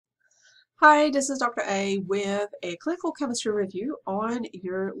Hi, this is Dr. A with a clinical chemistry review on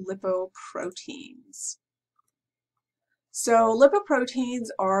your lipoproteins. So lipoproteins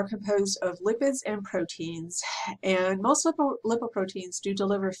are composed of lipids and proteins, and most lipoproteins do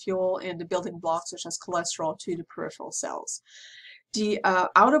deliver fuel and the building blocks such as cholesterol to the peripheral cells. The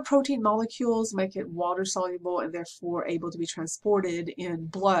outer protein molecules make it water soluble and therefore able to be transported in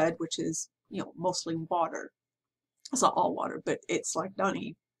blood, which is mostly water. It's not all water, but it's like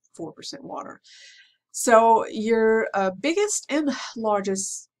 94% water. So your biggest and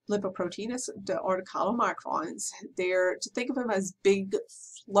largest lipoprotein are the chylomicrons. They're, to think of them as big,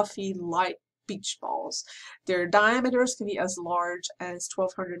 fluffy, light beach balls. Their diameters can be as large as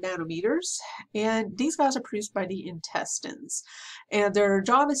 1200 nanometers, and these guys are produced by the intestines. And their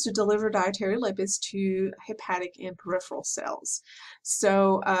job is to deliver dietary lipids to hepatic and peripheral cells.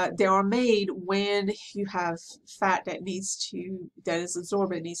 So they are made when you have fat that is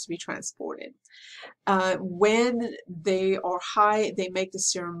absorbed and needs to be transported. When they are high, they make the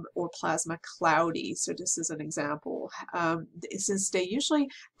serum or plasma cloudy. So this is an example. Since they'll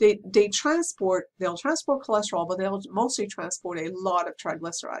transport cholesterol, but they'll mostly transport a lot of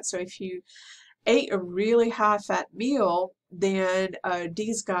triglycerides. So if you ate a really high fat meal, then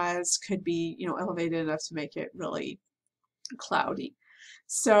these guys could be elevated enough to make it really cloudy.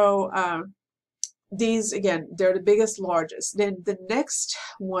 So these, again, they're the biggest, largest. Then the next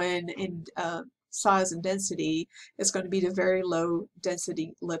one in size and density is going to be the very low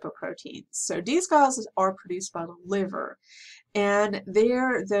density lipoproteins. So these guys are produced by the liver, and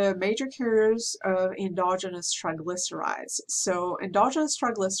they're the major carriers of endogenous triglycerides. So endogenous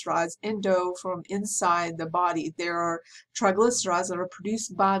triglycerides, endo from inside the body, there are triglycerides that are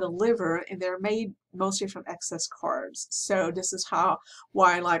produced by the liver, and they're made mostly from excess carbs. So this is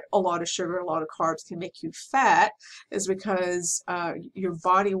why like a lot of sugar, a lot of carbs can make you fat, is because your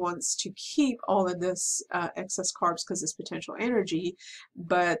body wants to keep all of this excess carbs because it's potential energy,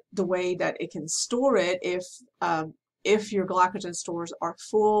 but the way that it can store it, if your glycogen stores are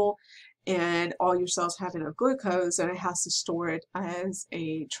full and all your cells have enough glucose, then it has to store it as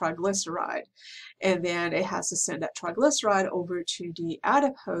a triglyceride. And then it has to send that triglyceride over to the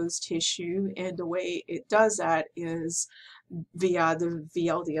adipose tissue, and the way it does that is via the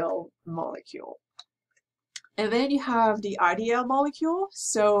VLDL molecule. And then you have the IDL molecule.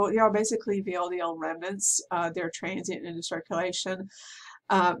 So they are basically VLDL remnants. They're transient in the circulation.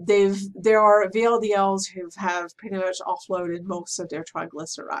 There are VLDLs who have pretty much offloaded most of their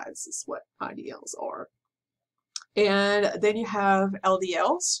triglycerides, is what IDLs are. And then you have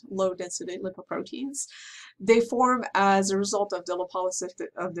LDLs, low density lipoproteins. They form as a result of the lipolysis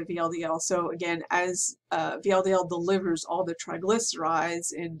of the VLDL. So again, as VLDL delivers all the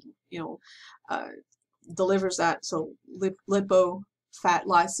triglycerides and delivers that, so lipo fat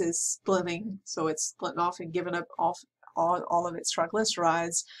lysis splitting, so it's splitting off and giving up all of its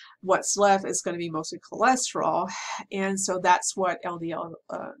triglycerides. What's left is going to be mostly cholesterol, and so that's what LDL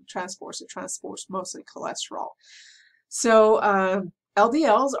transports. It transports mostly cholesterol. So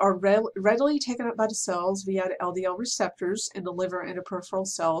LDLs are readily taken up by the cells via the LDL receptors in the liver and the peripheral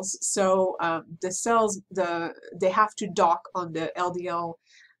cells. So the cells, they have to dock on the LDL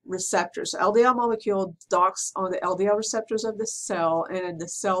receptors. So LDL molecule docks on the LDL receptors of the cell, and then the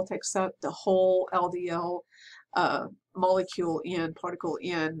cell takes up the whole LDL particle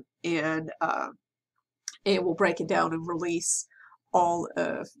in, and it will break it down and release all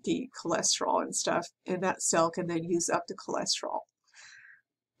of the cholesterol and stuff, and that cell can then use up the cholesterol.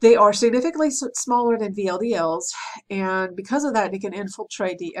 They are significantly smaller than VLDLs, and because of that, they can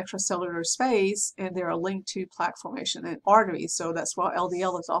infiltrate the extracellular space, and they're linked to plaque formation in arteries. So that's why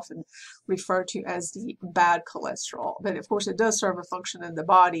LDL is often referred to as the bad cholesterol. But of course, it does serve a function in the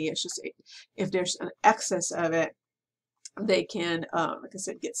body. It's just if there's an excess of it, they can, like I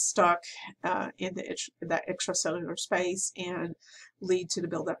said, get stuck in that extracellular space and lead to the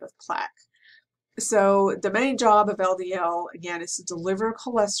buildup of plaque. So the main job of LDL, again, is to deliver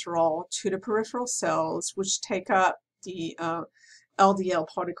cholesterol to the peripheral cells, which take up the LDL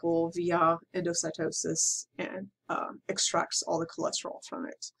particle via endocytosis and extracts all the cholesterol from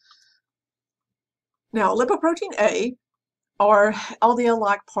it. Now, lipoprotein A are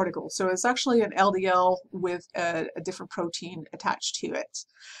LDL-like particles. So it's actually an LDL with a different protein attached to it.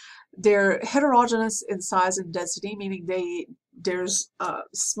 They're heterogeneous in size and density, meaning there's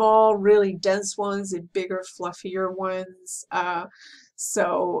small, really dense ones and bigger, fluffier ones. And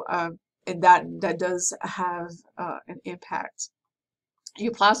that does have an impact.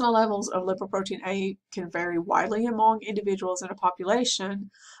 Your plasma levels of lipoprotein A can vary widely among individuals in a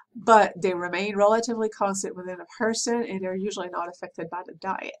population, but they remain relatively constant within a person, and they're usually not affected by the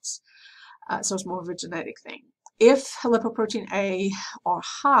diet. So it's more of a genetic thing. If lipoprotein A are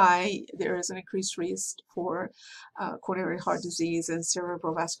high, there is an increased risk for coronary heart disease and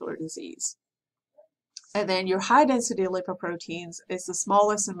cerebrovascular disease. And then your high density lipoproteins is the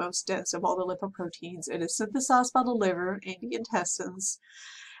smallest and most dense of all the lipoproteins. It is synthesized by the liver and the intestines.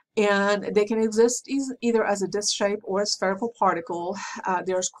 And they can exist either as a disc shape or a spherical particle.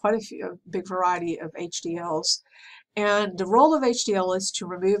 There's quite a big variety of HDLs. And the role of HDL is to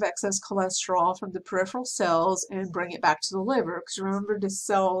remove excess cholesterol from the peripheral cells and bring it back to the liver. Because remember, the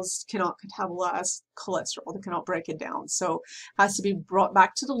cells cannot catabolize cholesterol. They cannot break it down. So it has to be brought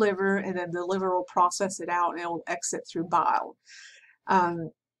back to the liver, and then the liver will process it out and it will exit through bile.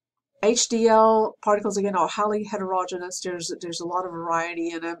 HDL particles, again, are highly heterogeneous. There's a lot of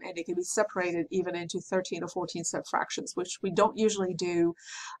variety in them, and it can be separated even into 13 or 14 subfractions, which we don't usually do.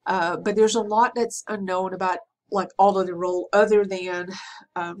 But there's a lot that's unknown about like all of the role other than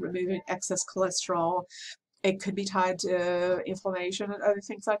removing excess cholesterol. It could be tied to inflammation and other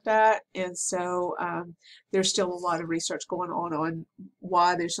things like that. And so there's still a lot of research going on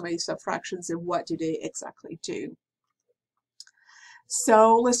why there's so many subfractions and what do they exactly do.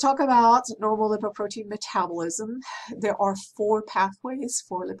 So let's talk about normal lipoprotein metabolism. There are 4 pathways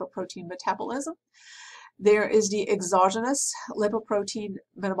for lipoprotein metabolism. There is the exogenous lipoprotein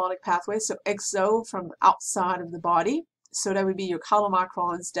metabolic pathway, so exo, from outside of the body. So that would be your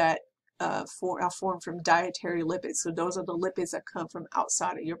chylomicrons that are formed from dietary lipids. So those are the lipids that come from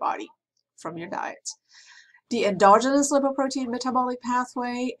outside of your body, from your diet. The endogenous lipoprotein metabolic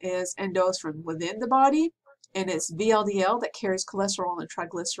pathway is endos, from within the body. And it's VLDL that carries cholesterol and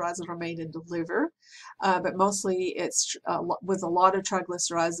triglycerides that are made in the liver, but mostly it's with a lot of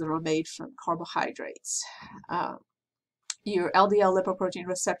triglycerides that are made from carbohydrates. Your LDL lipoprotein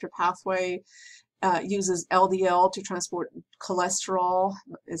receptor pathway uses LDL to transport cholesterol.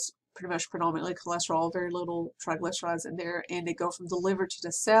 It's pretty much predominantly cholesterol, very little triglycerides in there, and they go from the liver to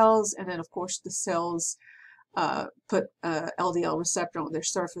the cells, and then of course the cells put LDL receptor on their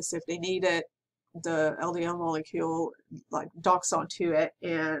surface if they need it. The LDL molecule like docks onto it,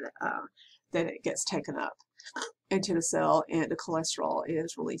 and then it gets taken up into the cell, and the cholesterol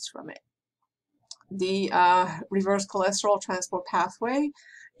is released from it. The reverse cholesterol transport pathway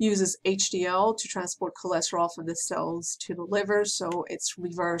uses HDL to transport cholesterol from the cells to the liver, so it's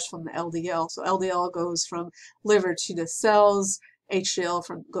reversed from the LDL. So LDL goes from liver to the cells, HDL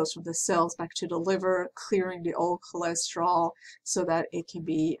goes from the cells back to the liver, clearing the old cholesterol so that it can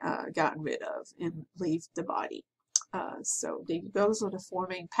be gotten rid of and leave the body. So those are the 4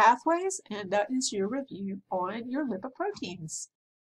 main pathways, and that is your review on your lipoproteins.